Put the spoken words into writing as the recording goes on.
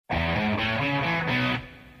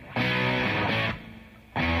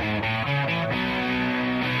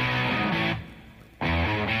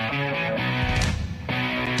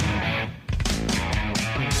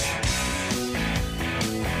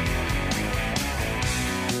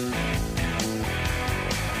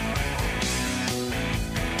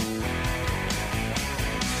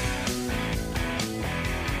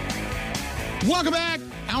Welcome back.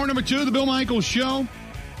 Hour number 2 of the Bill Michaels Show.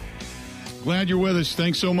 Glad you're with us.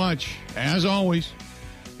 Thanks so much. As always,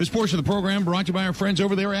 this portion of the program brought to you by our friends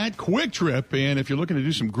over there at Quick Trip. And if you're looking to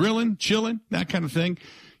do some grilling, chilling, that kind of thing,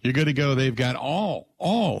 you're good to go. They've got all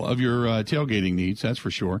of your tailgating needs, that's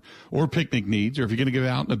for sure, or picnic needs, or if you're going to get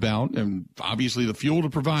out and about, and obviously the fuel to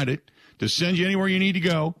provide it, to send you anywhere you need to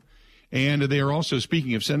go. And they are also,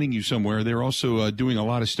 speaking of sending you somewhere, they're also doing a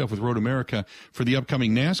lot of stuff with Road America for the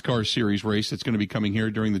upcoming NASCAR Series race that's going to be coming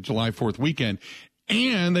here during the July 4th weekend.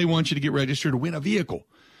 And they want you to get registered to win a vehicle.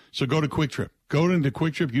 So go to Quick Trip. Go into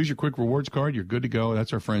Quick Trip, use your Quick Rewards card. You're good to go.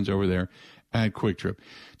 That's our friends over there at Quick Trip.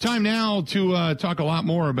 Time now to talk a lot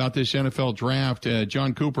more about this NFL draft.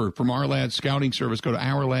 John Cooper from Ourlads Scouting Service. Go to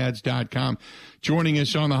ourlads.com. Joining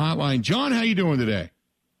us on the hotline. John, how you doing today?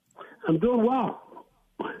 I'm doing well.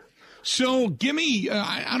 So give me,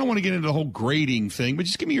 I don't want to get into the whole grading thing, but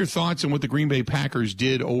just give me your thoughts on what the Green Bay Packers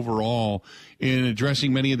did overall in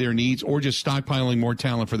addressing many of their needs or just stockpiling more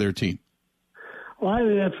talent for their team. Well, I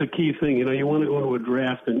think that's the key thing. You know, you want to go into a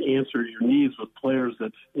draft and answer your needs with players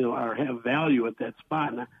that, you know, have value at that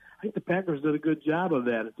spot. And I think the Packers did a good job of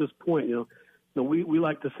that at this point. You know, we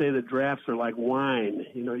like to say that drafts are like wine.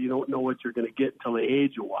 You know, you don't know what you're going to get until they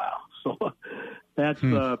age a while. So that's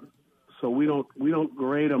so we don't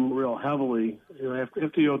grade them real heavily. You know, after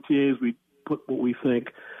the OTAs, we put what we think.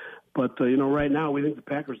 But you know, right now we think the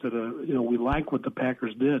Packers did we like what the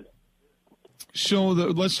Packers did. So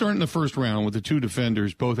let's start in the first round with the two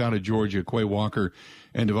defenders, both out of Georgia, Quay Walker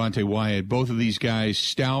and Devontae Wyatt. Both of these guys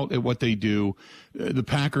stout at what they do. The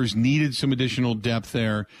Packers needed some additional depth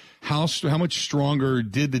there. How much stronger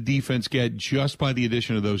did the defense get just by the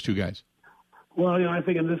addition of those two guys? Well, you know, I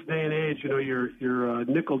think in this day and age, you know, your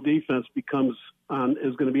nickel defense is going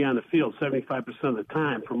to be on the field 75% of the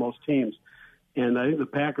time for most teams, and I think the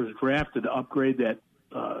Packers drafted to upgrade that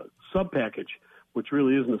sub package, which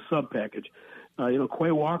really isn't a sub package. You know,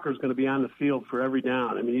 Quay Walker is going to be on the field for every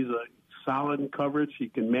down. I mean, he's a solid in coverage. He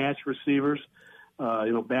can match receivers.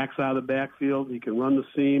 You know, backs out of the backfield. He can run the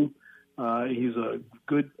seam. He's a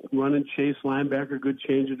good run and chase linebacker. Good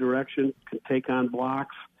change of direction. Can take on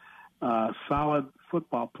blocks. Solid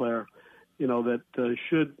football player, you know, that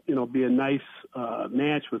should, you know, be a nice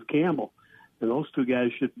match with Campbell. And those two guys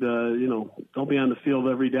should, you know, they'll be on the field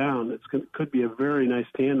every down. Could be a very nice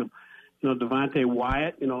tandem. You know, Devontae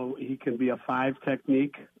Wyatt, you know, he can be a 5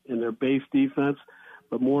 technique in their base defense,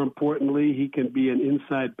 but more importantly, he can be an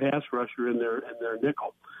inside pass rusher in their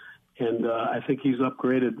nickel. And I think he's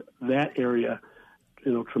upgraded that area,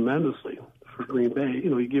 you know, tremendously for Green Bay. You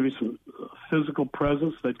know, he gives you some physical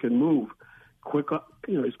presence that can move quick.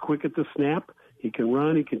 You know, he's quick at the snap. He can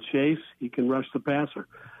run. He can chase. He can rush the passer.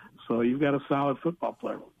 So you've got a solid football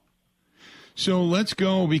player. So let's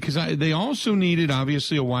go, because they also needed,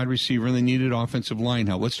 obviously, a wide receiver, and they needed offensive line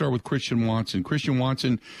help. Let's start with Christian Watson. Christian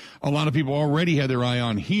Watson, a lot of people already had their eye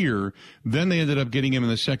on here. Then they ended up getting him in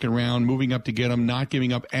the second round, moving up to get him, not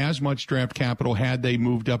giving up as much draft capital had they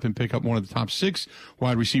moved up and pick up one of the top 6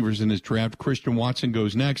 wide receivers in this draft. Christian Watson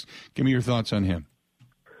goes next. Give me your thoughts on him.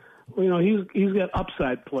 Well, you know, he's got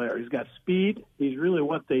upside player. He's got speed. He's really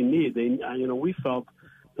what they need. We felt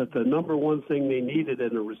that the number one thing they needed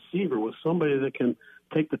in a receiver was somebody that can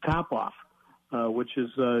take the top off, which is,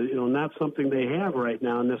 you know, not something they have right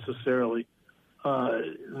now necessarily. He's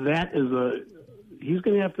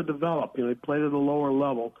going to have to develop. You know, he played at a lower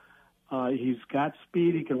level. He's got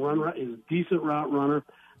speed. He can run. He's a decent route runner.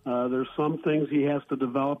 There's some things he has to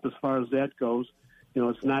develop as far as that goes. You know,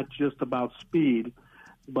 it's not just about speed,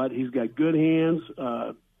 but he's got good hands.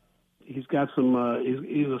 He's got some.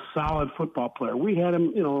 He's a solid football player. We had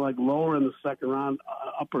him, you know, like lower in the second round,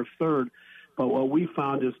 upper third. But what we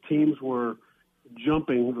found is teams were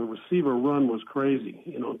jumping. The receiver run was crazy,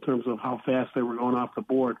 you know, in terms of how fast they were going off the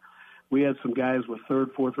board. We had some guys with third,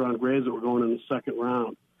 fourth round grades that were going in the second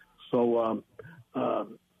round. So,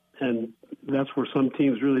 and that's where some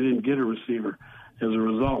teams really didn't get a receiver as a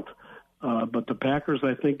result. But the Packers,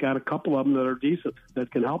 I think, got a couple of them that are decent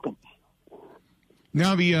that can help them.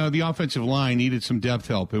 Now the offensive line needed some depth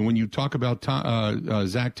help, and when you talk about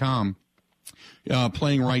Zach Tom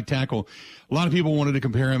playing right tackle, a lot of people wanted to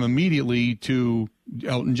compare him immediately to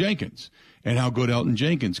Elton Jenkins and how good Elton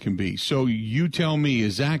Jenkins can be. So you tell me,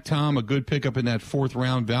 is Zach Tom a good pickup in that 4th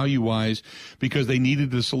round value-wise because they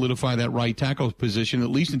needed to solidify that right tackle position at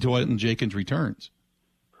least until Elton Jenkins returns?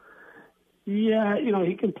 Yeah, you know,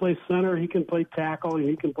 he can play center, he can play tackle, and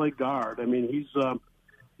he can play guard. I mean, he's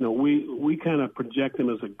you know, we kind of project him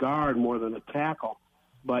as a guard more than a tackle,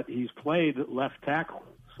 but he's played left tackle,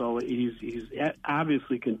 so he's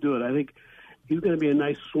obviously can do it. I think he's going to be a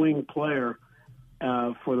nice swing player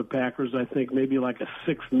for the Packers. I think maybe like a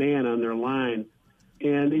sixth man on their line,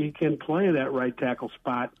 and he can play that right tackle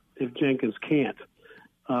spot if Jenkins can't.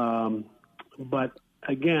 But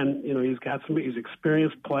again, he's he's an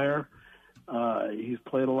experienced player. He's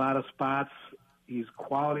played a lot of spots. He's a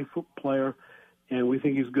quality player, and we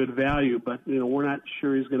think he's good value. But we're not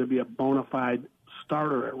sure he's going to be a bona fide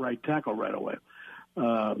starter at right tackle right away.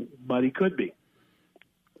 But he could be.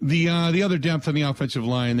 The other depth on the offensive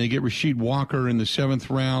line, they get Rasheed Walker in the 7th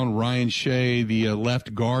round, Ryan Shea, the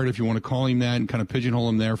left guard, if you want to call him that, and kind of pigeonhole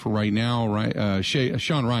him there for right now. Right,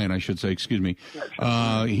 Sean Ryan, I should say. Excuse me.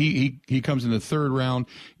 He comes in the 3rd round.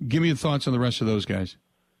 Give me your thoughts on the rest of those guys.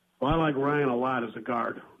 Well, I like Ryan a lot as a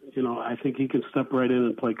guard. I think he can step right in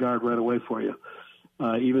and play guard right away for you,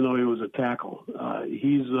 even though he was a tackle.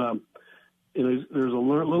 There's a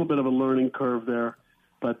little bit of a learning curve there.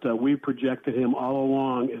 But we projected him all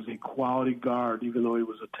along as a quality guard, even though he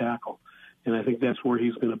was a tackle. And I think that's where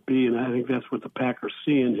he's going to be, and I think that's what the Packers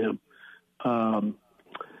see in him.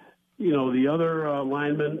 The other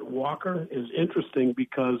lineman, Walker, is interesting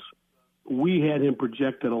because we had him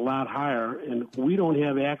projected a lot higher, and we don't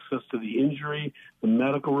have access to the injury, the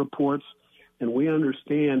medical reports, and we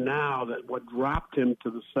understand now that what dropped him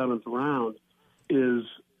to the 7th round is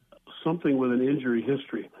something with an injury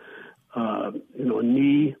history. A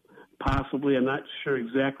knee, possibly. I'm not sure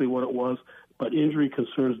exactly what it was, but injury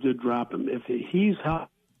concerns did drop him. If he's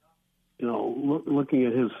looking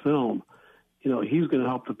at his film, he's going to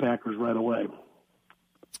help the Packers right away.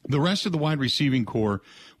 The rest of the wide receiving core,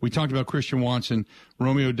 we talked about Christian Watson,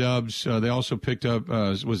 Romeo Doubs. They also picked up,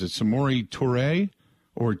 was it Samori Toure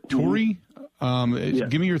or Toure? Yeah.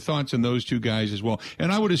 Give me your thoughts on those two guys as well.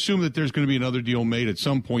 And I would assume that there's going to be another deal made at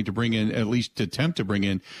some point to bring in, at least to attempt to bring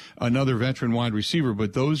in another veteran wide receiver.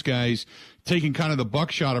 But those guys taking kind of the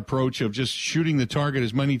buckshot approach of just shooting the target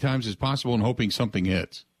as many times as possible and hoping something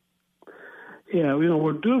hits. Yeah,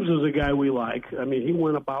 Dubs is a guy we like. I mean, he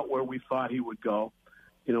went about where we thought he would go,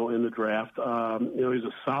 in the draft. He's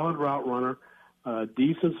a solid route runner,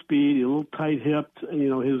 decent speed, a little tight-hipped.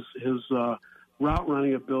 His route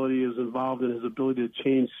running ability is involved in his ability to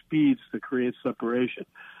change speeds to create separation.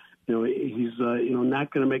 He's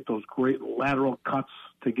not going to make those great lateral cuts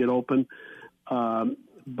to get open,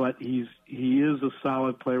 but he is a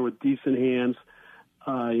solid player with decent hands.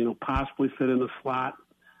 Possibly fit in the slot.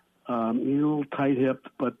 He's a little tight-hipped,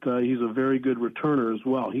 but he's a very good returner as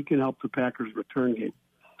well. He can help the Packers' return game.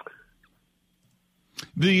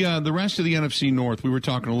 The rest of the NFC North, we were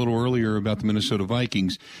talking a little earlier about the Minnesota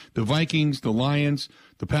Vikings. The Vikings, the Lions,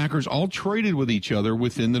 the Packers all traded with each other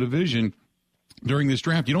within the division during this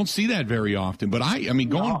draft. You don't see that very often. But,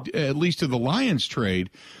 going at least to the Lions trade,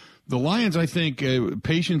 the Lions, I think,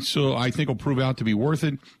 patience, I think, will prove out to be worth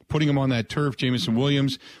it. Putting him on that turf, Jameson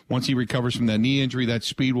Williams, once he recovers from that knee injury, that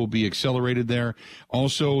speed will be accelerated there.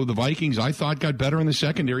 Also, the Vikings, I thought, got better in the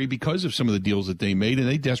secondary because of some of the deals that they made, and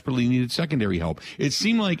they desperately needed secondary help. It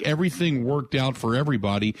seemed like everything worked out for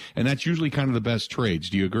everybody, and that's usually kind of the best trades.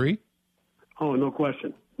 Do you agree? Oh, no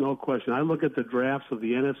question. No question. I look at the drafts of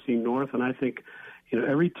the NFC North, and I think,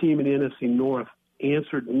 every team in the NFC North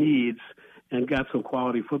answered needs and got some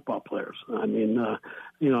quality football players. I mean,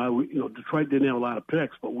 Detroit didn't have a lot of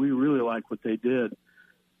picks, but we really like what they did.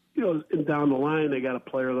 And down the line, they got a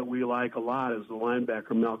player that we like a lot is the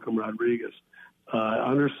linebacker, Malcolm Rodriguez.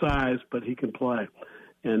 Undersized, but he can play.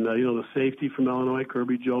 And, the safety from Illinois,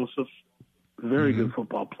 Kirby Joseph, very good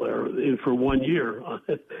football player for 1 year.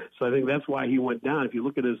 So I think that's why he went down. If you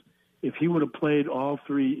look at if he would have played all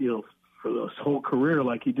three, for his whole career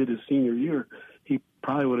like he did his senior year, he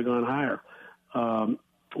probably would have gone higher.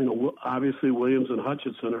 Obviously Williams and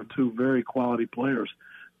Hutchinson are two very quality players.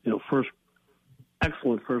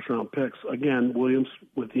 Excellent first-round picks. Again, Williams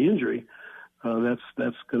with the injury, that's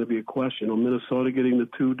going to be a question. Minnesota getting the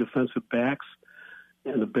two defensive backs,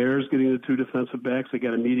 and the Bears getting the two defensive backs. They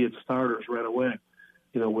got immediate starters right away,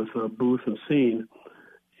 with Booth and Seen.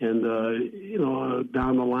 And,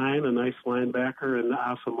 down the line, a nice linebacker and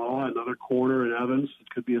Asamoah, another corner in Evans. It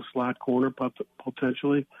could be a slot corner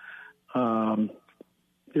potentially.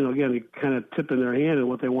 Again, they kind of tip in their hand in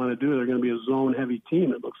what they want to do. They're going to be a zone-heavy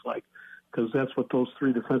team, it looks like, because that's what those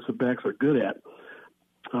three defensive backs are good at.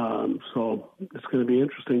 So it's going to be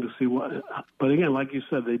interesting to see what. But again, like you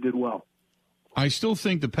said, they did well. I still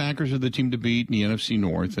think the Packers are the team to beat in the NFC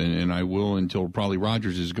North, and I will until probably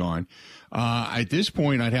Rodgers is gone. At this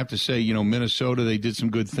point, I'd have to say, Minnesota, they did some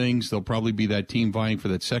good things. They'll probably be that team vying for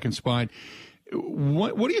that second spot.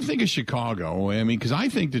 What do you think of Chicago? I mean, because I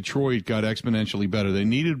think Detroit got exponentially better. They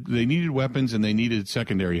needed weapons and they needed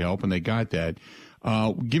secondary help, and they got that.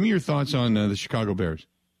 Give me your thoughts on the Chicago Bears.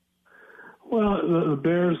 Well, the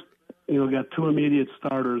Bears, got two immediate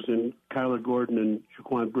starters in Kyler Gordon and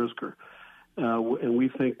Jaquan Brisker. And we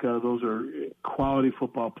think those are quality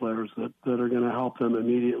football players that are going to help them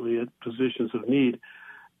immediately at positions of need.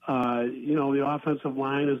 The offensive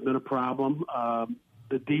line has been a problem.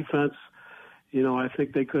 The defense, I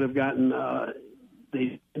think they could have gotten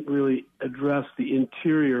they didn't really address the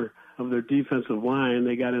interior of their defensive line.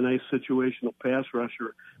 They got a nice situational pass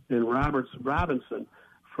rusher in Robinson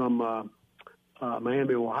from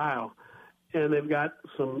Miami, Ohio. And they've got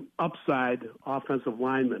some upside offensive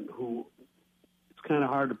linemen who it's kind of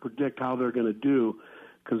hard to predict how they're going to do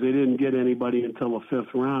because they didn't get anybody until the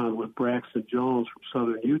fifth round with Braxton Jones from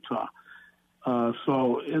Southern Utah.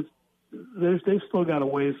 So they've still got a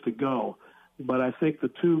ways to go. But I think the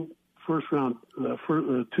two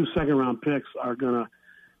second-round picks are going to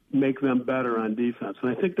make them better on defense.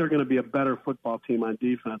 And I think they're going to be a better football team on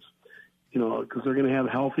defense, because they're going to have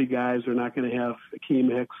healthy guys. They're not going to have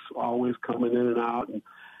Akeem Hicks always coming in and out.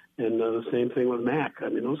 And the same thing with Mack. I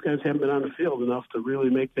mean, those guys haven't been on the field enough to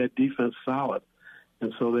really make that defense solid.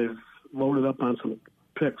 And so they've loaded up on some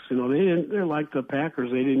picks. They're like the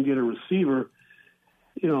Packers. They didn't get a receiver,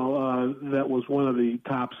 that was one of the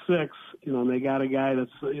top six. And they got a guy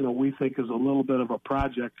that's, we think is a little bit of a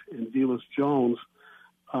project in Velus Jones.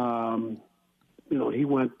 He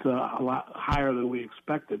went a lot higher than we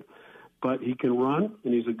expected. But he can run,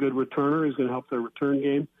 and he's a good returner. He's going to help their return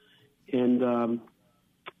game. And,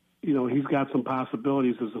 he's got some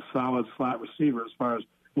possibilities as a solid slot receiver as far as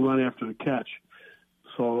run after the catch.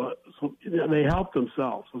 So they help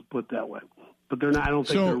themselves, let's put it that way. But they're not. I don't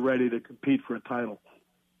think they're ready to compete for a title.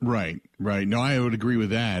 Right. No, I would agree with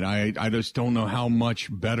that. I just don't know how much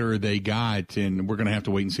better they got, and we're going to have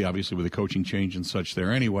to wait and see, obviously, with the coaching change and such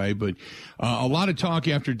there anyway. But a lot of talk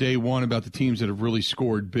after day one about the teams that have really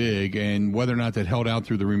scored big and whether or not that held out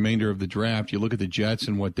through the remainder of the draft. You look at the Jets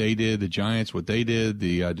and what they did, the Giants, what they did,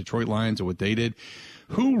 the Detroit Lions and what they did.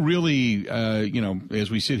 Who really, as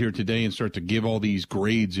we sit here today and start to give all these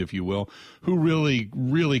grades, if you will, who really,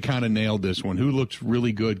 really kind of nailed this one? Who looks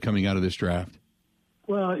really good coming out of this draft?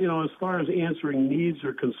 Well, as far as answering needs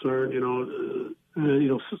are concerned, there's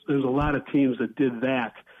a lot of teams that did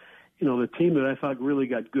that. The team that I thought really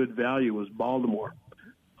got good value was Baltimore.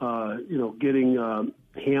 Getting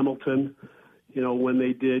Hamilton, when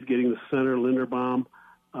they did, getting the center Linderbaum.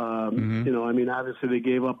 Obviously they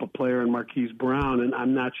gave up a player in Marquise Brown, and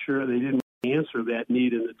I'm not sure they didn't answer that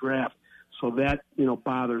need in the draft. So that,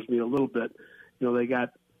 bothers me a little bit. They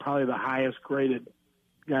got probably the highest graded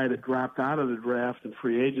guy that dropped out of the draft in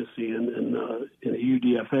free agency in the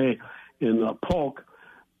UDFA in Polk.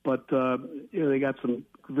 But, they got some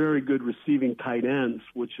very good receiving tight ends,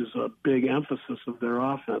 which is a big emphasis of their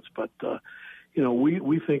offense. But,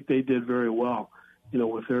 we think they did very well,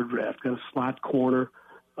 with their draft. Got a slot corner,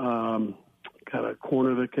 got a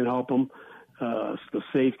corner that can help them. The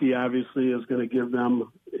safety, obviously, is going to give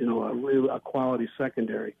them, a quality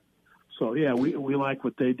secondary. So, yeah, we like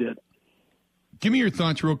what they did. Give me your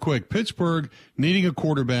thoughts real quick. Pittsburgh needing a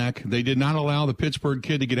quarterback. They did not allow the Pittsburgh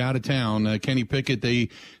kid to get out of town. Kenny Pickett, they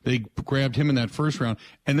grabbed him in that first round.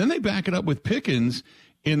 And then they back it up with Pickens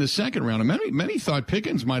in the second round. And many thought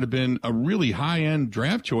Pickens might have been a really high-end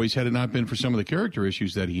draft choice had it not been for some of the character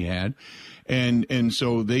issues that he had. And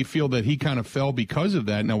so they feel that he kind of fell because of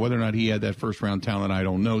that. Now, whether or not he had that first-round talent, I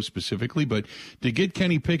don't know specifically. But to get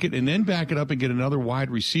Kenny Pickett and then back it up and get another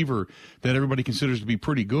wide receiver that everybody considers to be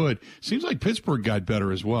pretty good, seems like Pittsburgh got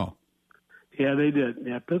better as well. Yeah, they did.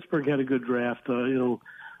 Yeah, Pittsburgh had a good draft. The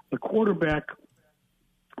quarterback,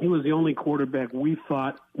 he was the only quarterback we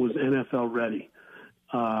thought was NFL ready.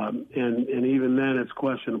 And even then it's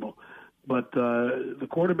questionable. But the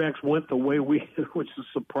quarterbacks went the way which is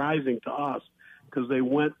surprising to us because they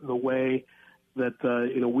went the way that,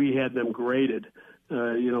 we had them graded.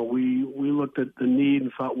 We looked at the need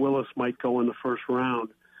and thought Willis might go in the first round.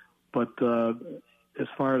 But as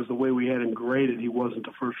far as the way we had him graded, he wasn't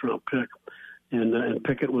a first-round pick. And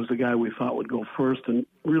Pickett was the guy we thought would go first and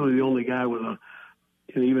really the only guy with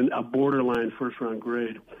even a borderline first-round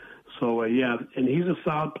grade. So, and he's a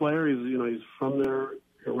solid player. He's from there,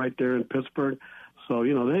 right there in Pittsburgh. So,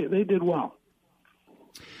 they did well.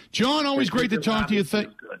 John, always great to talk to you.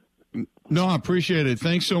 No, I appreciate it.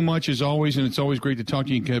 Thanks so much as always, and it's always great to talk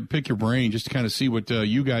to you and pick your brain just to kind of see what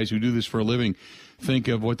you guys who do this for a living think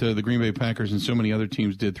of what the Green Bay Packers and so many other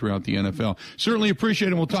teams did throughout the NFL. Certainly appreciate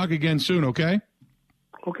it, and we'll talk again soon, okay?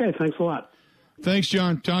 Okay, thanks a lot. Thanks,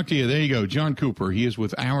 John. Talk to you. There you go. John Cooper. He is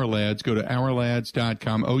with Ourlads. Go to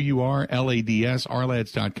Ourlads.com, Ourlads,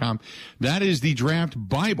 Ourlads.com. That is the Draft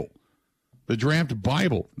Bible the draft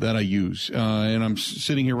Bible that I use. And I'm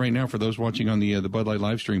sitting here right now for those watching on the Bud Light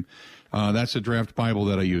live stream. That's the draft Bible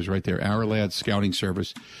that I use right there. Ourlads Scouting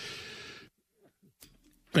Service.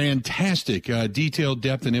 Fantastic, detailed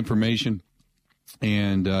depth and information.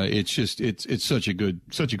 And it's such a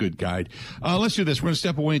good guide. Let's do this. We're going to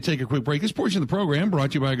step away and take a quick break. This portion of the program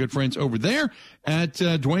brought to you by our good friends over there at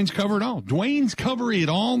Dwayne's Cover It All. Dwayne's Cover It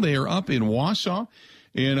All. They are up in Wausau.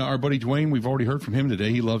 And our buddy Dwayne, we've already heard from him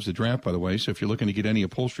today. He loves the draft, by the way. So if you're looking to get any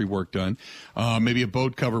upholstery work done, maybe a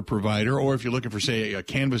boat cover provider, or if you're looking for, say, a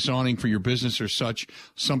canvas awning for your business or such,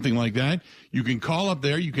 something like that, you can call up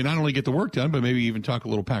there. You can not only get the work done, but maybe even talk a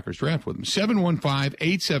little Packers draft with them.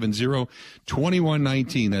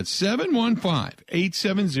 715-870-2119. That's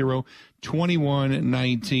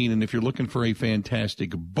 715-870-2119. And if you're looking for a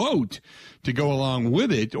fantastic boat to go along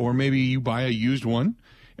with it, or maybe you buy a used one,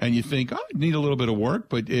 and you think, I need a little bit of work,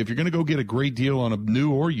 but if you're going to go get a great deal on a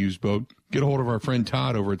new or used boat, get a hold of our friend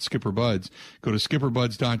Todd over at Skipper Buds. Go to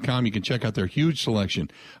skipperbuds.com. You can check out their huge selection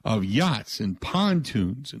of yachts and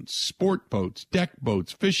pontoons and sport boats, deck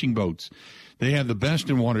boats, fishing boats. They have the best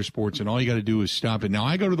in water sports, and all you got to do is stop it. Now,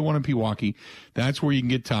 I go to the one in Pewaukee. That's where you can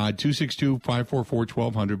get Todd,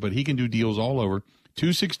 262-544-1200, but he can do deals all over,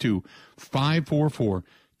 262-544-1200,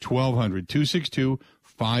 262-544-1200.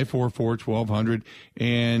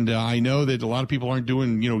 And I know that a lot of people aren't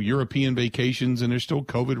doing, European vacations, and there's still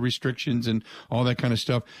COVID restrictions and all that kind of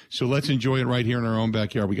stuff. So let's enjoy it right here in our own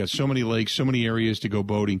backyard. We got so many lakes, so many areas to go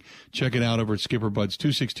boating. Check it out over at Skipper Buds,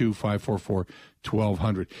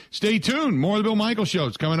 262-544-1200. Stay tuned. More of the Bill Michaels Show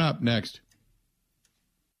is coming up next.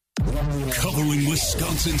 Covering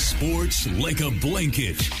Wisconsin sports like a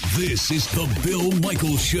blanket. This is the Bill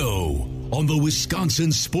Michaels Show on the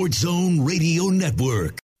Wisconsin Sports Zone Radio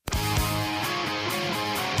Network.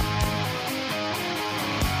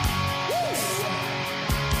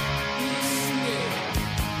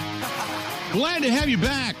 Glad to have you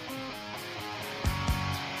back.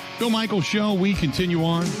 Bill Michaels Show, we continue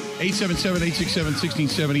on.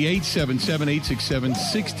 877-867-1670,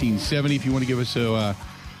 877-867-1670. If you want to give us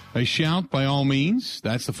a shout, by all means,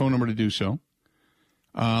 that's the phone number to do so.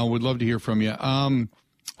 Would love to hear from you.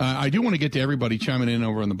 I do want to get to everybody chiming in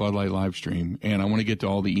over on the Bud Light live stream, and I want to get to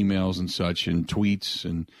all the emails and such and tweets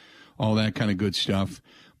and all that kind of good stuff.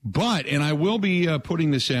 And I will be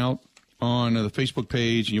putting this out on the Facebook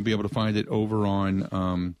page, and you'll be able to find it over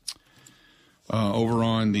on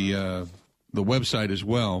the website as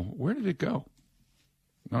well. Where did it go?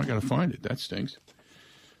 Now I got to find it. That stinks.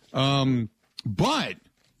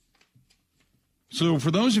 So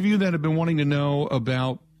for those of you that have been wanting to know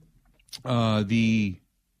about the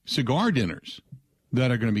cigar dinners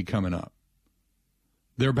that are going to be coming up,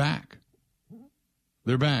 they're back.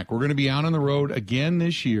 They're back. We're going to be out on the road again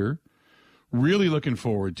this year. Really looking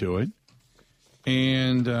forward to it.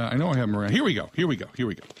 And I know I have them around. Here we go.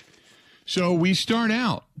 So we start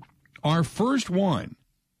out our first one,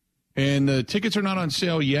 and the tickets are not on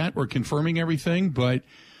sale yet. We're confirming everything, but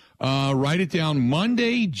write it down.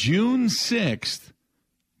 Monday, June 6th.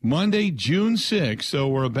 So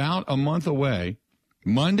we're about a month away.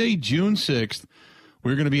 Monday, June 6th,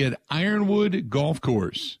 we're going to be at Ironwood Golf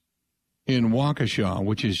Course in Waukesha,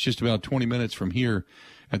 which is just about 20 minutes from here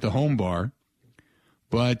at the home bar.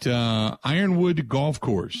 But Ironwood Golf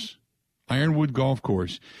Course.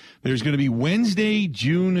 There's going to be Wednesday,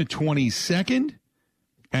 June 22nd.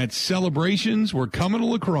 At Celebrations, we're coming to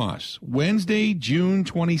La Crosse. Wednesday, June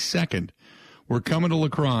 22nd, we're coming to La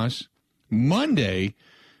Crosse. Monday,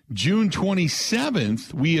 June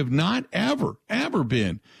 27th, we have not ever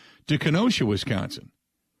been to Kenosha, Wisconsin.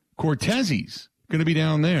 Cortesi's going to be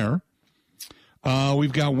down there.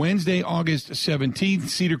 We've got Wednesday, August 17th,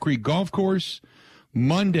 Cedar Creek Golf Course.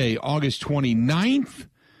 Monday, August 29th.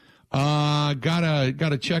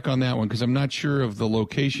 Gotta check on that one because I'm not sure of the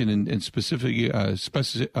location and specificity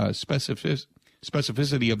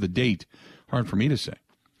of the date. Hard for me to say.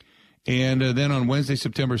 And then on Wednesday,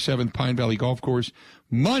 September 7th, Pine Valley Golf Course.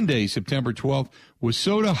 Monday, September 12th,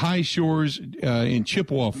 Wissota High Shores in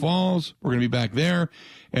Chippewa Falls. We're going to be back there.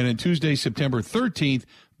 And on Tuesday, September 13th,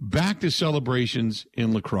 back to Celebrations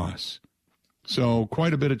in La Crosse. So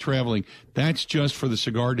quite a bit of traveling. That's just for the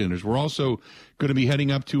cigar dinners. We're also going to be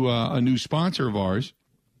heading up to a new sponsor of ours,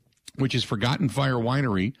 which is Forgotten Fire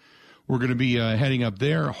Winery. We're going to be heading up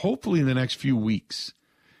there hopefully in the next few weeks,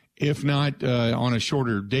 if not on a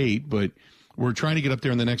shorter date. But we're trying to get up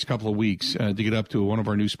there in the next couple of weeks to get up to one of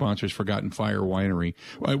our new sponsors, Forgotten Fire Winery.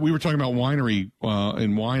 We were talking about winery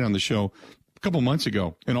and wine on the show a couple months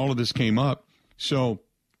ago, and all of this came up. So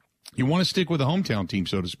you want to stick with the hometown team,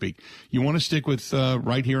 so to speak. You want to stick with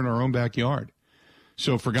right here in our own backyard.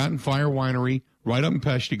 So Forgotten Fire Winery, right up in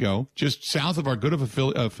Peshtigo, just south of our good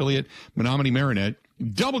affiliate, Menominee Marinette,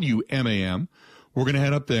 WMAM. We're going to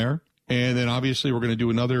head up there. And then obviously we're going to do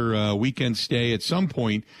another weekend stay at some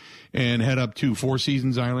point and head up to Four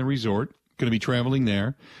Seasons Island Resort. Going to be traveling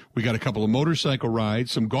there. We got a couple of motorcycle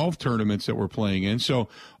rides, some golf tournaments that we're playing in. So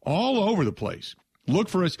all over the place. Look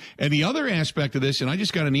for us. And the other aspect of this, and I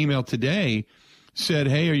just got an email today, said,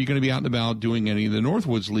 hey, are you going to be out and about doing any of the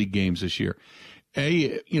Northwoods League games this year?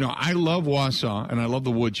 Hey, I love Wausau, and I love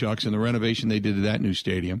the Woodchucks and the renovation they did to that new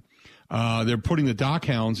stadium. They're putting the Dock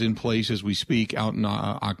Hounds in place as we speak out in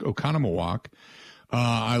Oconomowoc.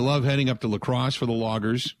 I love heading up to La Crosse for the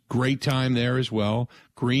Loggers. Great time there as well.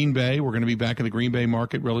 Green Bay, we're going to be back in the Green Bay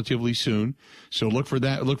market relatively soon. So look for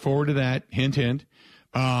that. Look forward to that. Hint, hint.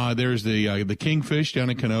 There's the Kingfish down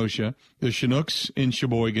in Kenosha, the Chinooks in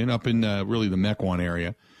Sheboygan, up in really the Mequon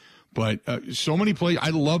area. But so many places.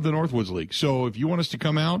 I love the Northwoods League. So if you want us to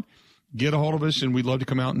come out, get a hold of us, and we'd love to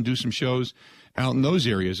come out and do some shows out in those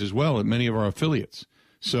areas as well at many of our affiliates.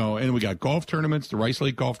 So, and we got golf tournaments, the Rice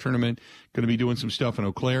Lake Golf Tournament, going to be doing some stuff in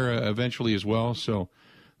Eau Claire eventually as well. So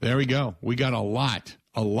there we go. We got a lot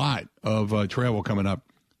of travel coming up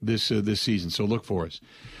this season. So look for us.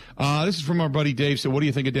 This is from our buddy Dave. So what do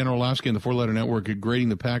you think of Dan Orlovsky and the Four Letter Network grading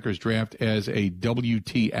the Packers draft as a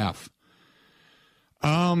WTF?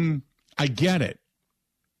 I get it.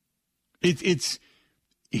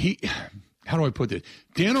 How do I put this?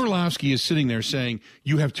 Dan Orlovsky is sitting there saying,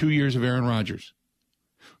 you have 2 years of Aaron Rodgers.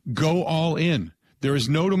 Go all in. There is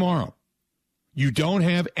no tomorrow. You don't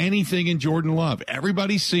have anything in Jordan Love.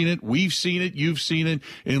 Everybody's seen it. We've seen it. You've seen it.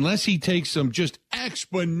 Unless he takes some just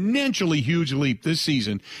exponentially huge leap this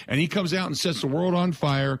season and he comes out and sets the world on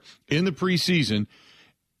fire in the preseason,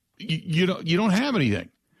 you don't have anything.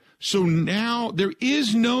 So now there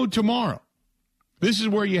is no tomorrow. This is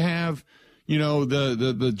where you have,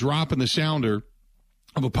 the drop in the sounder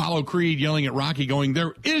of Apollo Creed yelling at Rocky going,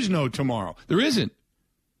 there is no tomorrow. There isn't.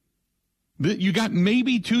 You got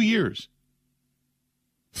maybe 2 years.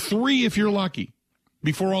 3 if you're lucky,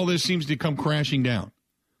 before all this seems to come crashing down.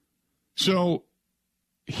 So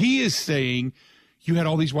he is saying you had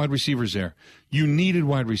all these wide receivers there. You needed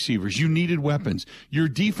wide receivers. You needed weapons. Your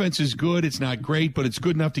defense is good. It's not great, but it's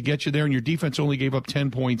good enough to get you there, and your defense only gave up 10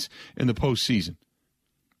 points in the postseason.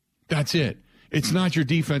 That's it. It's not your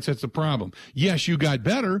defense that's the problem. Yes, you got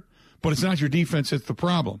better, but it's not your defense that's the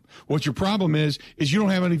problem. What your problem is you don't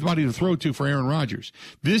have anybody to throw to for Aaron Rodgers.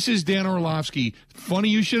 This is Dan Orlovsky. Funny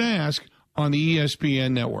you should ask, on the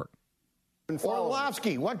ESPN network.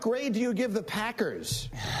 Orlovsky, what grade do you give the Packers?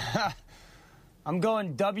 I'm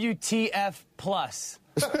going WTF plus.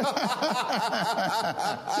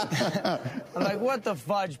 I'm like, what the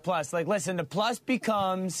fudge plus? Like, listen, the plus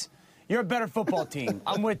becomes you're a better football team.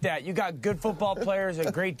 I'm with that. You got good football players,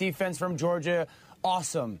 a great defense from Georgia.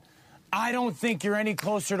 Awesome. I don't think you're any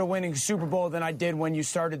closer to winning Super Bowl than I did when you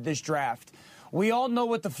started this draft. We all know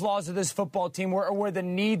what the flaws of this football team were, or where the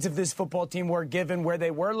needs of this football team were, given where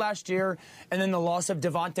they were last year and then the loss of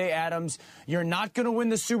Devontae Adams. You're not going to win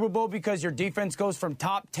the Super Bowl because your defense goes from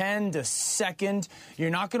top 10 to second. You're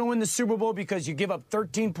not going to win the Super Bowl because you give up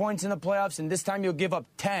 13 points in the playoffs, and this time you'll give up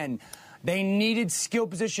 10. They needed skill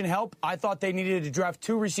position help. I thought they needed to draft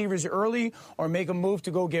 2 receivers early or make a move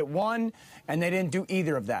to go get 1, and they didn't do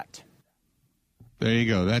either of that. There you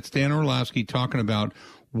go. That's Dan Orlovsky talking about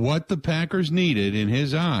what the Packers needed in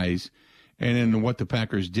his eyes and in what the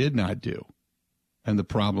Packers did not do and the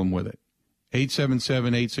problem with it.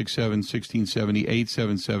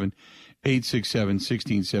 877-867-1670,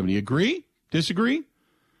 877-867-1670. Agree? Disagree?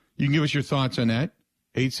 You can give us your thoughts on that.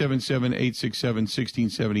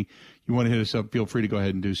 877-867-1670. You want to hit us up, feel free to go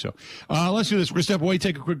ahead and do so. Let's do this. We're going to step away,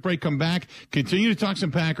 take a quick break, come back, continue to talk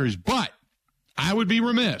some Packers, but I would be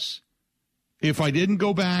remiss if I didn't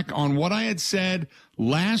go back on what I had said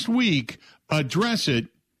last week, address it,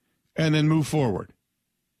 and then move forward.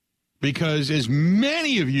 Because as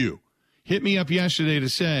many of you hit me up yesterday to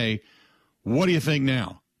say, what do you think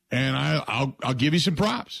now? And I'll give you some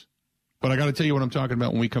props. But I got to tell you what I'm talking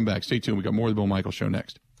about when we come back. Stay tuned. We got more of the Bill Michaels Show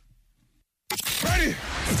next. Ready?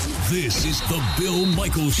 This is the Bill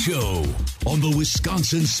Michaels Show on the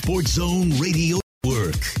Wisconsin Sports Zone Radio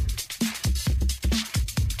Network.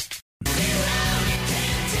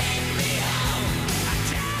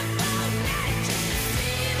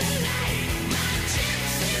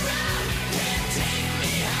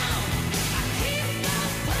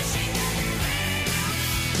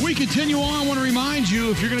 we continue on, I want to remind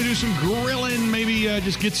you, if you're going to do some grilling, maybe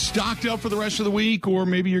just get stocked up for the rest of the week, or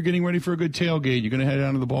maybe you're getting ready for a good tailgate. You're going to head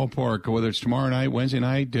down to the ballpark, whether it's tomorrow night, Wednesday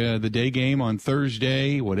night, the day game on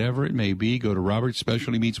Thursday, whatever it may be, go to Robert's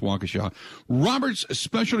Specialty Meats Waukesha. Robert's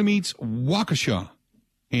Specialty Meats Waukesha.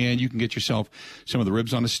 And you can get yourself some of the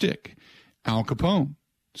ribs on a stick, Al Capone,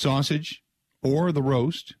 sausage, or the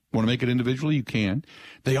roast. Want to make it individually, you can.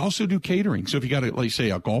 They also do catering. So if you got, like, say,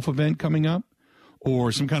 a golf event coming up,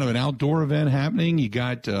 or some kind of an outdoor event happening, you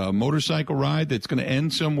got a motorcycle ride that's going to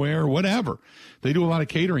end somewhere, whatever. They do a lot of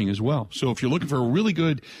catering as well. So if you're looking for a really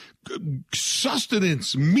good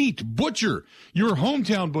sustenance meat butcher, your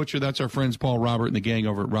hometown butcher, that's our friends Paul, Robert, and the gang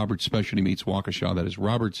over at Robert's Specialty Meats Waukesha. That is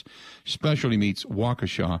Robert's Specialty Meats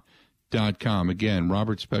Waukesha.com. Again,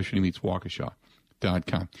 Robert's Specialty Meats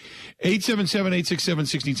Waukesha.com.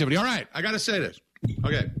 877-867-1670. All right, I got to say this.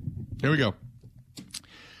 Okay, here we go.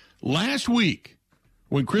 Last week,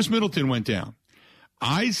 when Chris Middleton went down,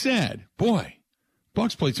 I said, boy,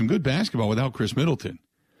 Bucks played some good basketball without Chris Middleton.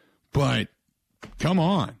 But, come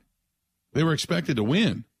on. They were expected to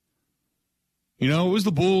win. You know, it was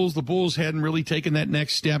the Bulls. The Bulls hadn't really taken that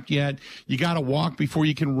next step yet. You got to walk before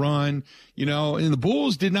you can run. You know, and the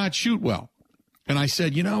Bulls did not shoot well. And I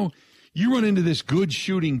said, you know, you run into this good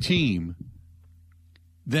shooting team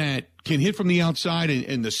that can hit from the outside,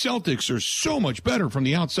 and the Celtics are so much better from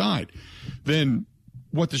the outside than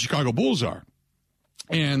what the Chicago Bulls are.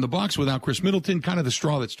 And the Bucks without Chris Middleton, kind of the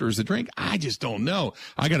straw that stirs the drink. I just don't know.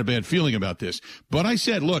 I got a bad feeling about this. But I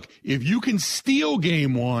said, look, if you can steal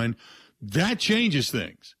game one, that changes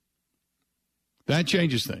things. That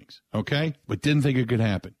changes things, okay? But didn't think it could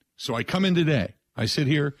happen. So I come in today. I sit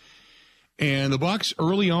here, and the Bucks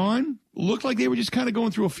early on looked like they were just kind of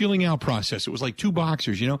going through a feeling out process. It was like two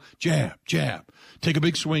boxers, you know, jab, jab, take a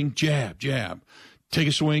big swing, jab, jab, take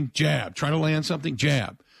a swing, jab, try to land something,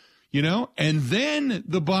 jab, you know, and then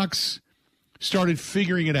the Bucks started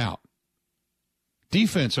figuring it out.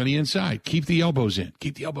 Defense on the inside, keep the elbows in,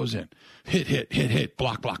 hit,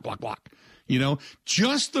 block, you know,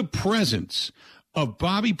 just the presence of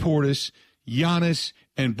Bobby Portis, Giannis,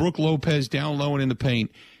 and Brook Lopez down low and in the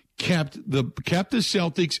paint kept the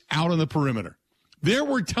Celtics out on the perimeter. There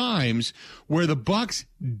were times where the Bucks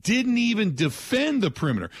didn't even defend the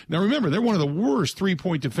perimeter. Now remember, they're one of the worst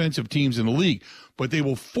three-point defensive teams in the league, but they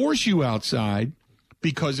will force you outside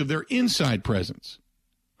because of their inside presence.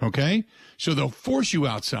 Okay? So they'll force you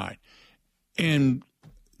outside. And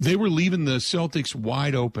they were leaving the Celtics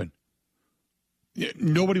wide open.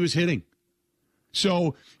 Nobody was hitting.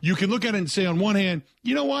 So you can look at it and say, on one hand,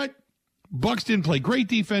 you know what? Bucks didn't play great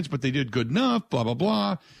defense, but they did good enough, blah, blah,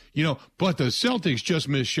 blah. You know, but the Celtics just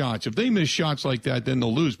missed shots. If they miss shots like that, then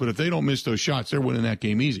they'll lose. But if they don't miss those shots, they're winning that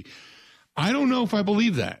game easy. I don't know if I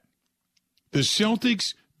believe that. The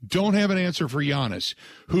Celtics don't have an answer for Giannis,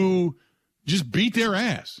 who just beat their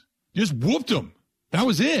ass, just whooped them. That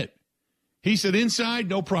was it. He said, inside,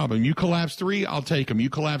 no problem. You collapse 3, I'll take them. You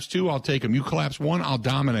collapse 2, I'll take them. You collapse 1, I'll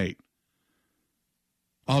dominate.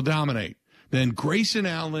 Then Grayson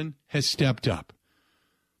Allen has stepped up.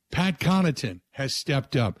 Pat Connaughton has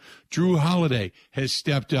stepped up. Drew Holiday has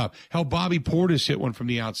stepped up. Hell, Bobby Portis hit one from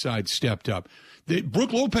the outside, stepped up.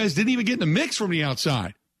 Brook Lopez didn't even get in the mix from the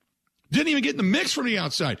outside. They didn't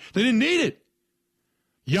need it.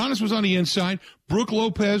 Giannis was on the inside. Brook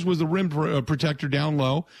Lopez was the rim protector down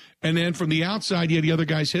low. And then from the outside, you had the other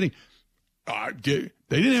guys hitting. They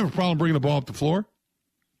didn't have a problem bringing the ball up the floor.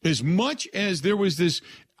 As much as there was this,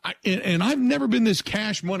 and I've never been this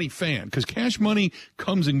Cash Money fan, because Cash Money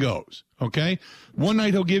comes and goes, okay? One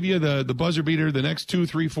night he'll give you the buzzer beater, the next 2,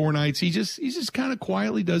 3, 4 nights, he just kind of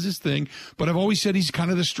quietly does his thing. But I've always said he's kind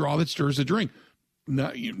of the straw that stirs the drink.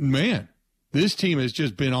 Now, man, this team has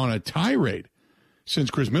just been on a tirade since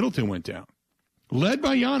Chris Middleton went down. Led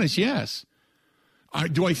by Giannis, yes.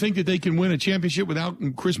 Do I think that they can win a championship without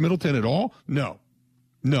Chris Middleton at all? No.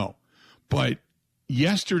 But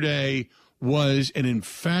yesterday was an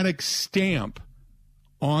emphatic stamp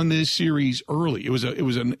on this series early. It was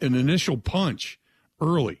an initial punch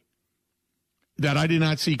early that I did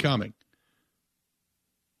not see coming.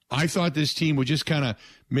 I thought this team would just kind of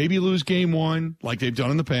maybe lose game one like they've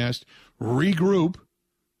done in the past, regroup,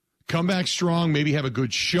 come back strong, maybe have a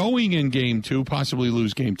good showing in game two, possibly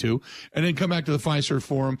lose game two, and then come back to the Fiserv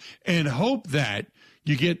Forum and hope that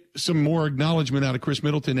you get some more acknowledgement out of Chris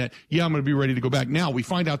Middleton that, yeah, I'm going to be ready to go back. Now, we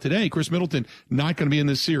find out today Chris Middleton not going to be in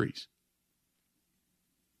this series.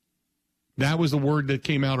 That was the word that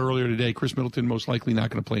came out earlier today. Chris Middleton most likely not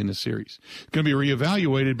going to play in this series. Going to be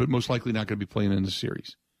reevaluated, but most likely not going to be playing in this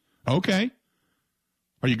series. Okay.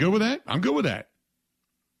 Are you good with that? I'm good with that.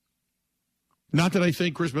 Not that I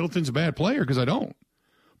think Chris Middleton's a bad player, because I don't.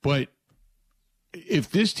 But if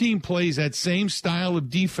this team plays that same style of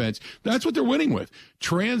defense, that's what they're winning with.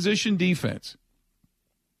 Transition defense.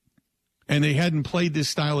 And they hadn't played this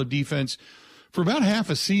style of defense for about half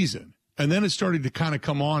a season. And then it started to kind of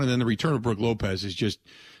come on, and then the return of Brook Lopez has just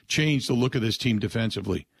changed the look of this team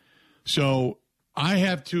defensively. So I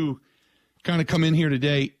have to kind of come in here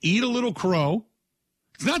today, eat a little crow.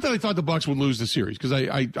 It's not that I thought the Bucks would lose the series, because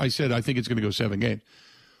I said I think it's going to go 7 games.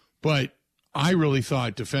 But I really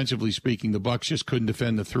thought, defensively speaking, the Bucks just couldn't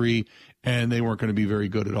defend the three, and they weren't going to be very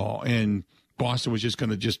good at all. And Boston was just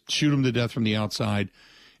going to just shoot them to death from the outside,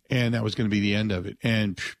 and that was going to be the end of it.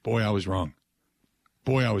 And, boy, I was wrong.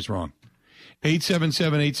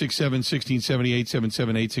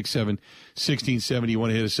 877-867-1670, 877-867-1670. You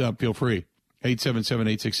want to hit us up, feel free.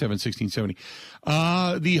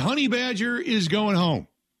 877-867-1670. The Honey Badger is going home.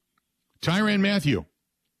 Tyrann Mathieu,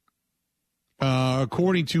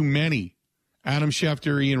 according to many, Adam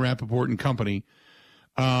Schefter, Ian Rappaport and company,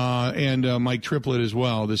 and Mike Triplett as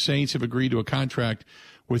well, the Saints have agreed to a contract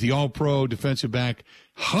with the all-pro defensive back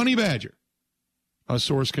Honey Badger. A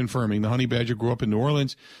source confirming the Honey Badger grew up in New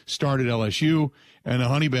Orleans, started LSU, and the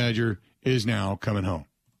Honey Badger is now coming home.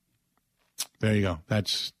 There you go.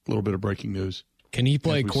 That's a little bit of breaking news. Can he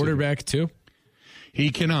play quarterback too? He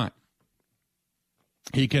cannot.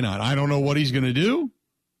 I don't know what he's going to do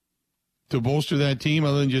to bolster that team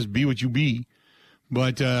other than just be what you be.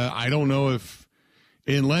 But I don't know if,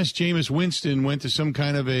 unless Jameis Winston went to some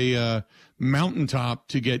kind of a mountaintop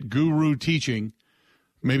to get guru teaching,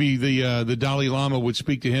 maybe the Dalai Lama would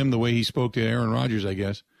speak to him the way he spoke to Aaron Rodgers, I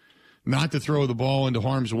guess, not to throw the ball into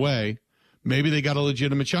harm's way. Maybe they got a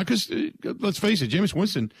legitimate shot. Because, let's face it, Jameis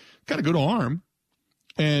Winston got a good arm.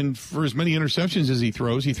 And for as many interceptions as he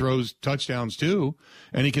throws touchdowns too.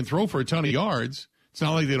 And he can throw for a ton of yards. It's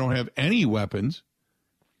not like they don't have any weapons.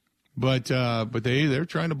 But they're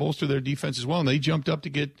trying to bolster their defense as well. And they jumped up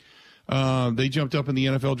in the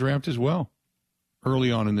NFL draft as well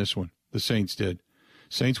early on in this one. The Saints did.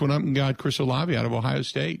 Saints went up and got Chris Olave out of Ohio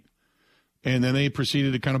State. And then they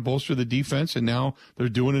proceeded to kind of bolster the defense, and now they're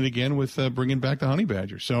doing it again with bringing back the Honey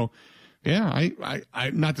Badger. So, yeah, I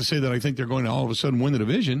not to say that I think they're going to all of a sudden win the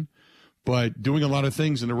division, but doing a lot of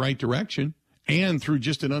things in the right direction and through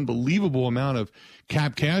just an unbelievable amount of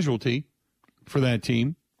cap casualty for that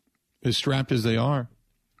team, as strapped as they are.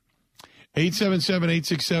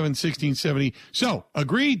 877-867-1670. So,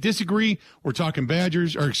 agree, disagree. We're talking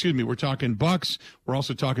Badgers, we're talking Bucks. We're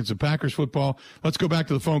also talking some Packers football. Let's go back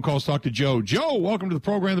to the phone calls, talk to Joe. Joe, welcome to the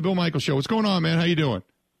program, The Bill Michaels Show. What's going on, man? How you doing?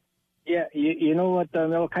 Yeah, you know what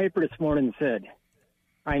Mel Kiper this morning said?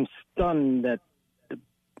 I'm stunned that the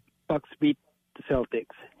Bucks beat the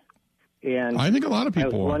Celtics. And I think a lot of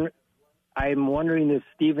people are. I'm wondering if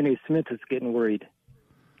Stephen A. Smith is getting worried.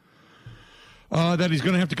 That he's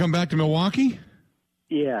going to have to come back to Milwaukee?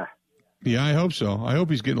 Yeah. Yeah, I hope so. I hope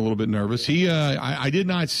he's getting a little bit nervous. I did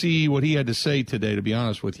not see what he had to say today, to be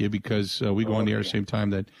honest with you, because we go on the air at the same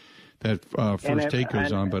time that First Take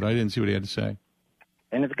goes on, but I didn't see what he had to say.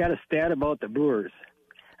 And I've got a stat about the Brewers.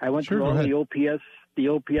 I went through all the OPS, the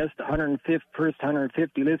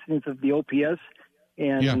 150 listings of the OPS,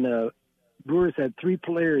 and the Brewers had 3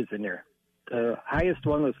 players in there. The highest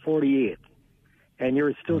one was 48. And you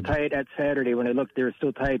were still tied at Saturday. When I looked, they were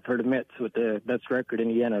still tied for the Mets with the best record in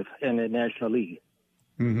the National League.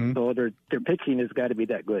 Mm-hmm. So their pitching has got to be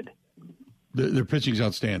that good. Their pitching's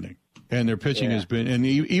outstanding, and their pitching has been. And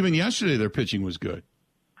even yesterday, their pitching was good.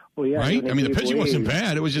 Well, yeah, right. I mean, the pitching wasn't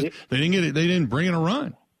bad. It was just they didn't get it. They didn't bring in a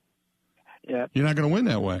run. Yeah, you're not going to win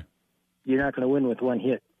that way. You're not going to win with one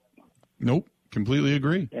hit. Nope. Completely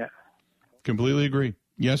agree. Yeah. Completely agree.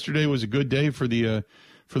 Yesterday was a good day for the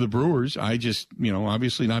Brewers. I just,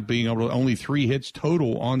 obviously not being able to, only 3 hits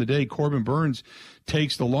total on the day. Corbin Burns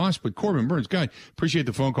takes the loss, but Corbin Burns, guy, appreciate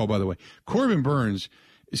the phone call, by the way. Corbin Burns,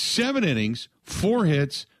 7 innings, 4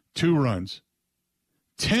 hits, 2 runs,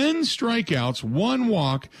 10 strikeouts, 1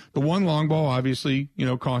 walk. The 1 long ball obviously,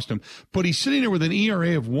 cost him, but he's sitting there with an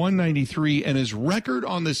ERA of 1.93, and his record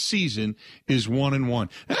on the season is 1-1.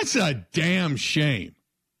 That's a damn shame.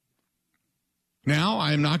 Now,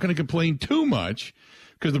 I am not going to complain too much,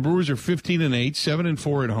 because the Brewers are 15-8,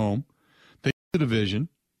 7-4 at home. They win the division.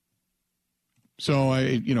 So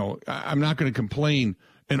I'm not going to complain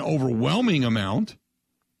an overwhelming amount.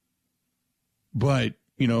 But,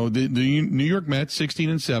 the New York Mets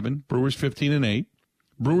 16-7, Brewers 15-8.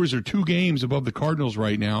 Brewers are 2 games above the Cardinals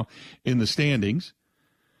right now in the standings.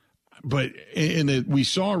 But we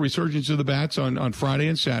saw a resurgence of the bats on Friday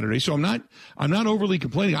and Saturday. So I'm not overly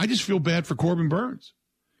complaining. I just feel bad for Corbin Burns,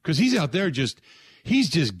 because he's out there he's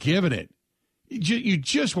just giving it. You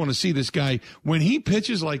just want to see this guy. When he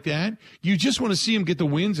pitches like that, you just want to see him get the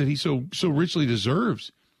wins that he so richly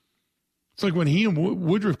deserves. It's like when he and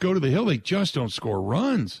Woodruff go to the hill, they just don't score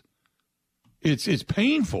runs. It's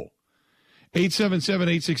painful.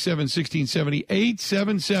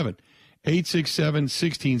 877-867-1670.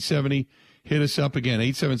 877-867-1670. Hit us up again,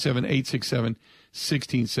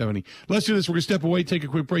 877-867-1670. Let's do this. We're going to step away, take a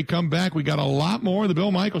quick break, come back. We got a lot more of the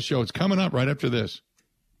Bill Michaels Show. It's coming up right after this.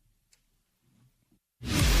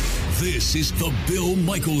 This is the Bill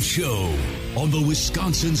Michaels Show on the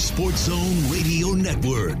Wisconsin Sports Zone Radio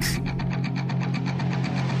Network.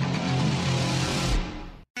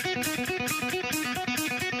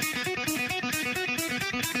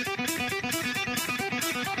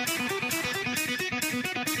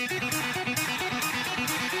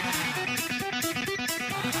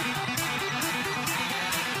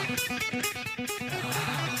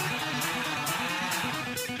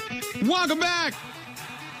 Welcome back.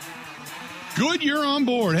 Good, you're on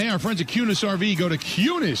board. Hey, our friends at Kunis RV, go to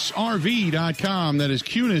kunisrv.com. That is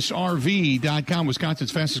kunisrv.com,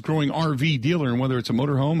 Wisconsin's fastest growing RV dealer. And whether it's a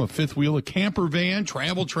motorhome, a fifth wheel, a camper van,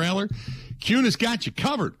 travel trailer, Kunis got you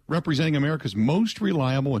covered, representing America's most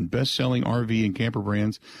reliable and best-selling RV and camper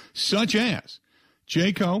brands, such as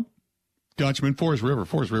Jayco, Dutchman, Forest River.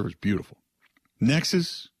 Forest River is beautiful.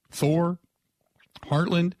 Nexus, Thor,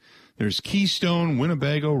 Heartland. There's Keystone,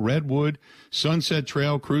 Winnebago, Redwood, Sunset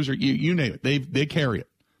Trail, Cruiser, you name it. They carry it.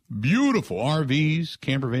 Beautiful RVs,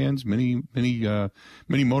 camper vans, many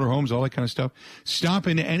motorhomes, all that kind of stuff. Stop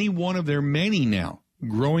in any one of their many now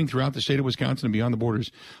growing throughout the state of Wisconsin and beyond the borders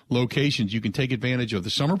locations. You can take advantage of the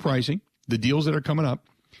summer pricing, the deals that are coming up,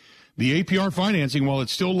 the APR financing while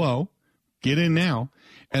it's still low. Get in now.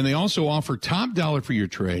 And they also offer top dollar for your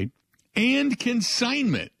trade and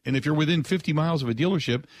consignment. And if you're within 50 miles of a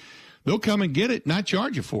dealership, they'll come and get it, not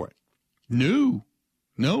charge you for it. No,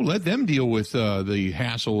 let them deal with the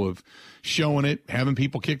hassle of showing it, having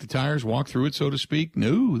people kick the tires, walk through it, so to speak.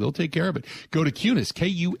 No, they'll take care of it. Go to Kunis,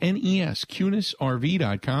 Kunes,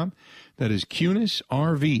 kunisrv.com. That is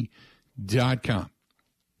kunisrv.com.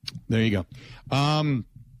 There you go.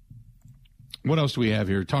 What else do we have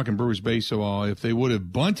here? Talking Brewers baseball. If they would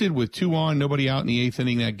have bunted with 2 on, nobody out in the 8th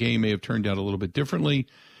inning, that game may have turned out a little bit differently.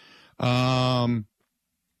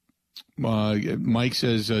 Mike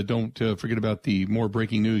says, don't forget about the more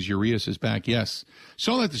breaking news. Urias is back. Yes.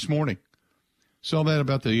 Saw that this morning. Saw that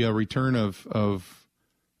about the return of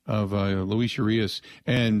Luis Urias,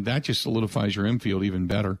 and that just solidifies your infield even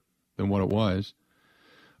better than what it was.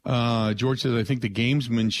 George says, I think the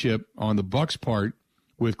gamesmanship on the Bucks' part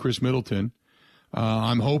with Chris Middleton,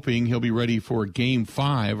 I'm hoping he'll be ready for Game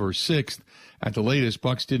 5 or 6th at the latest.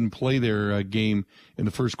 Bucks didn't play their game in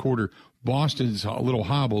the first quarter. Boston's a little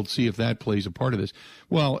hobbled. See if that plays a part of this.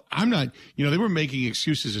 Well, I'm not, they were making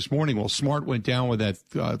excuses this morning. Well, Smart went down with that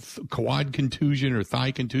quad contusion or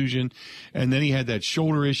thigh contusion, and then he had that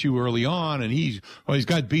shoulder issue early on, and he's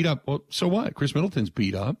got beat up. Well, so what? Chris Middleton's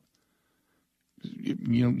beat up.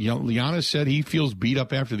 Giannis said he feels beat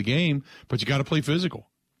up after the game, but you got to play physical,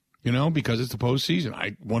 because it's the postseason.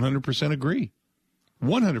 I 100% agree.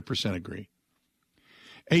 100% agree.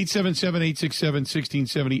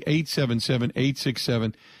 877-867-1670,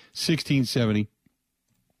 877-867-1670.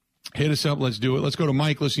 Hit us up. Let's do it. Let's go to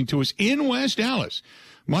Mike listening to us in West Dallas.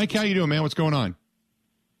 Mike, how you doing, man? What's going on?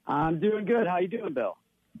 I'm doing good. How you doing, Bill?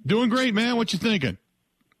 Doing great, man. What you thinking?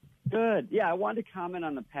 Good. Yeah, I wanted to comment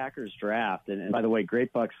on the Packers draft. And by the way,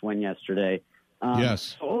 great Bucks win yesterday.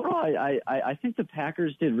 Yes. So overall, I think the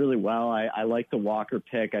Packers did really well. I like the Walker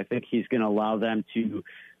pick. I think he's going to allow them to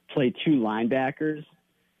play 2 linebackers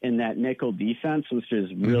in that nickel defense, which is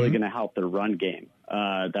really going to help their run game.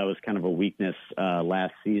 That was kind of a weakness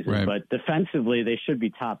last season. Right. But defensively, they should be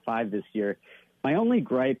top 5 this year. My only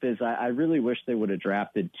gripe is I really wish they would have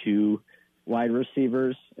drafted 2 wide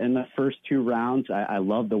receivers in the first 2 rounds. I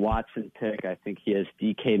love the Watson pick. I think he has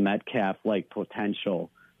DK Metcalf-like potential,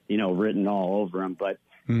 written all over him. But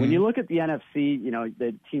when you look at the NFC,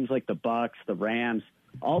 the teams like the Bucks, the Rams,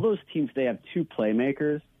 all those teams, they have 2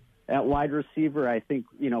 playmakers at wide receiver. I think,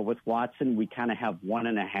 with Watson, we kind of have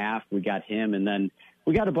 1.5. We got him, and then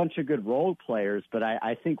we got a bunch of good role players, but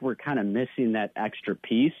I think we're kind of missing that extra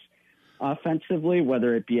piece offensively,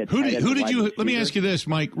 whether it be a who did you? Let me ask you this,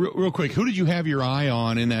 Mike, real quick. Who did you have your eye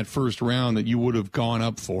on in that first round that you would have gone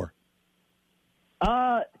up for?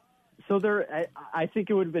 I think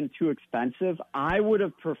it would have been too expensive. I would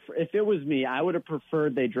have if it was me, I would have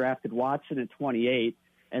preferred they drafted Watson at 28.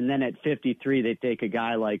 And then at 53, they take a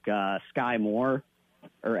guy like Sky Moore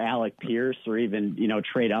or Alec Pierce, or even,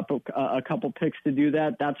 trade up a couple picks to do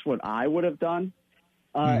that. That's what I would have done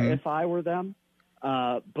if I were them.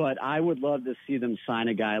 But I would love to see them sign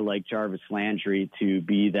a guy like Jarvis Landry to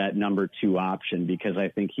be that number 2 option, because I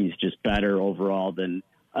think he's just better overall than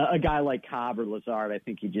a guy like Cobb or Lazard. I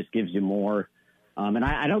think he just gives you more. And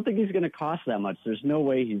I don't think he's going to cost that much. There's no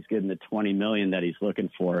way he's getting the $20 million that he's looking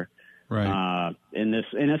for. Right. In this,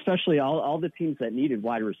 and especially all the teams that needed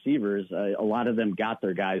wide receivers, a lot of them got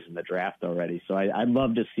their guys in the draft already. So I'd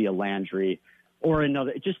love to see a Landry or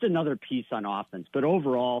another piece on offense. But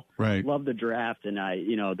overall, love the draft, and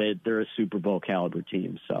they're a Super Bowl caliber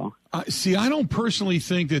team. So see, I don't personally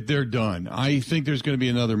think that they're done. I think there's going to be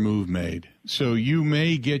another move made. So you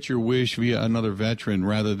may get your wish via another veteran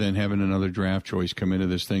rather than having another draft choice come into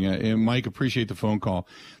this thing. And Mike, appreciate the phone call,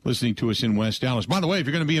 listening to us in West Dallas. By the way, if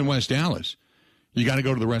you're going to be in West Dallas, you got to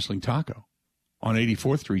go to the Wrestling Taco on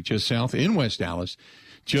 84th Street, just south in West Dallas,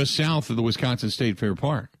 just south of the Wisconsin State Fair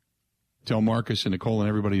Park. Tell Marcus and Nicole and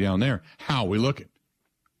everybody down there how we looking.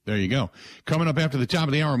 There you go. Coming up after the top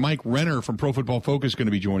of the hour, Mike Renner from Pro Football Focus is going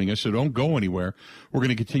to be joining us, so don't go anywhere. We're going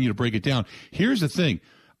to continue to break it down. Here's the thing.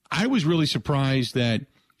 I was really surprised that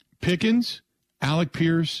Pickens, Alec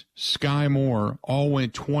Pierce, Sky Moore all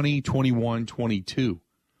went 20, 21, 22.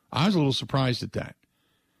 I was a little surprised at that.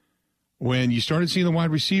 When you started seeing the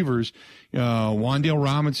wide receivers, Wan'Dale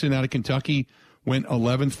Robinson out of Kentucky went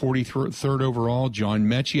 11th, 43rd overall. John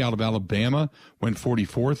Mechie out of Alabama went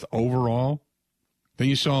 44th overall. Then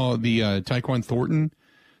you saw the Tyquan Thornton,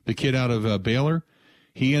 the kid out of Baylor.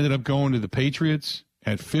 He ended up going to the Patriots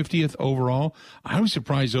at 50th overall. I was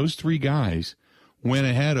surprised those 3 guys went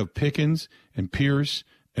ahead of Pickens and Pierce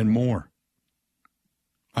and Moore.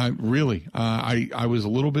 I was a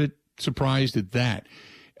little bit surprised at that.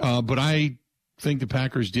 But I think the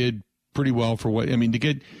Packers did pretty well for what, I mean, to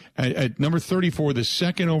get at number 34, the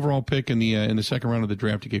second overall pick in the second round of the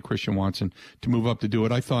draft, to get Christian Watson to move up to do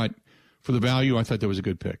it. I thought, for the value, I thought that was a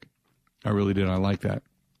good pick. I really did. I like that.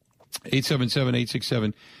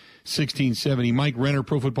 877-867-1670. Mike Renner,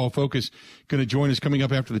 Pro Football Focus, going to join us coming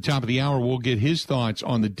up after the top of the hour. We'll get his thoughts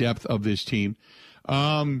on the depth of this team.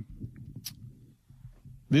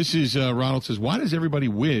 This is, Ronald says, why does everybody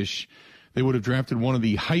wish they would have drafted one of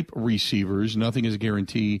the hype receivers? Nothing is a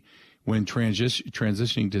guarantee when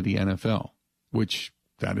transitioning to the NFL, which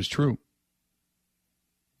that is true.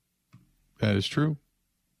 That is true.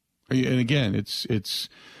 And again, it's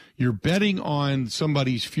you're betting on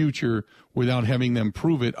somebody's future without having them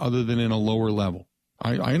prove it other than in a lower level.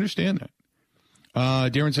 I understand that.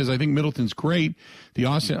 Darren says, I think Middleton's great. The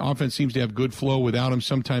offense seems to have good flow without him.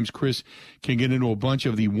 Sometimes Chris can get into a bunch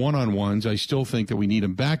of the one-on-ones. I still think that we need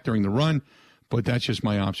him back during the run, but that's just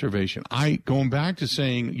my observation. Going back to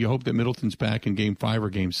saying you hope that Middleton's back in Game 5 or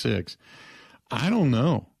Game 6, I don't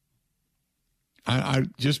know. I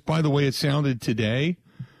just by the way it sounded today,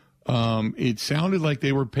 it sounded like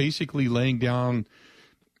they were basically laying down,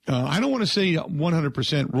 I don't want to say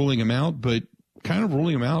 100% ruling him out, but kind of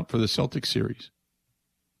ruling him out for the Celtics series.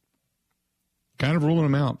 Kind of ruling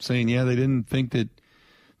him out, saying, yeah, they didn't think that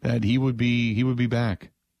he would be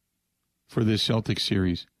back for this Celtics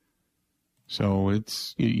series. So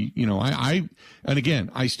it's, and again,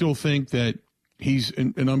 I still think that he's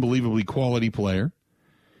an unbelievably quality player.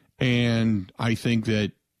 And I think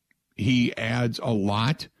that he adds a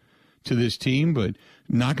lot to this team, but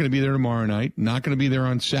not going to be there tomorrow night, not going to be there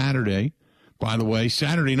on Saturday. By the way,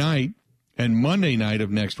 Saturday night and Monday night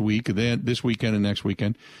of next week, this weekend and next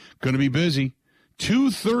weekend, going to be busy.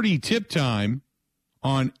 2:30 tip time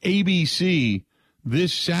on ABC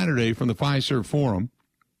this Saturday from the Fiserv Forum.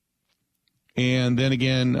 And then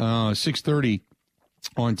again, 6:30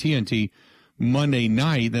 on TNT Monday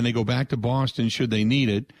night. Then they go back to Boston should they need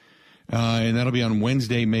it. And that'll be on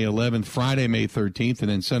Wednesday, May 11th, Friday, May 13th, and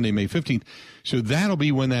then Sunday, May 15th. So that'll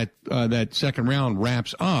be when that second round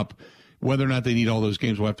wraps up. Whether or not they need all those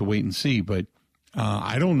games, we'll have to wait and see. But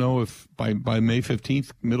I don't know if by May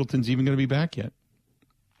 15th, Middleton's even going to be back yet.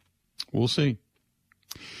 We'll see.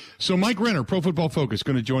 So Mike Renner, Pro Football Focus,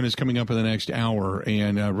 going to join us coming up in the next hour,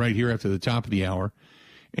 and right here after the top of the hour.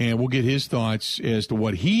 And we'll get his thoughts as to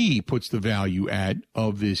what he puts the value at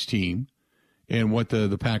of this team and what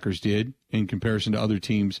the Packers did in comparison to other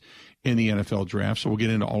teams in the NFL draft. So we'll get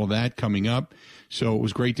into all of that coming up. So it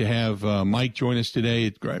was great to have Mike join us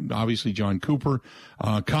today. Obviously, John Cooper,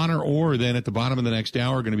 Connor Orr, then at the bottom of the next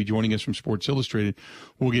hour, going to be joining us from Sports Illustrated.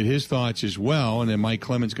 We'll get his thoughts as well. And then Mike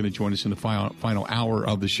Clemens going to join us in the final hour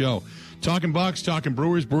of the show. Talking Bucks, talking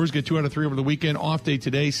Brewers. Brewers get 2 out of 3 over the weekend. Off day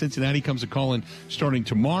today. Cincinnati comes a call-in starting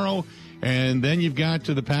tomorrow. And then you've got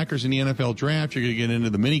to the Packers in the NFL draft. You're going to get into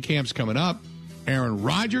the mini camps coming up. Aaron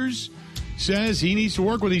Rodgers says he needs to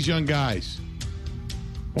work with these young guys.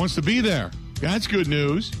 Wants to be there. That's good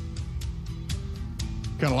news.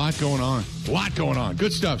 Got a lot going on. A lot going on.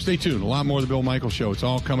 Good stuff. Stay tuned. A lot more of the Bill Michaels Show. It's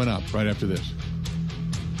all coming up right after this.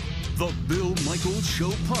 The Bill Michaels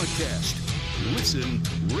Show podcast. Listen,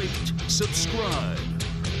 rate, subscribe.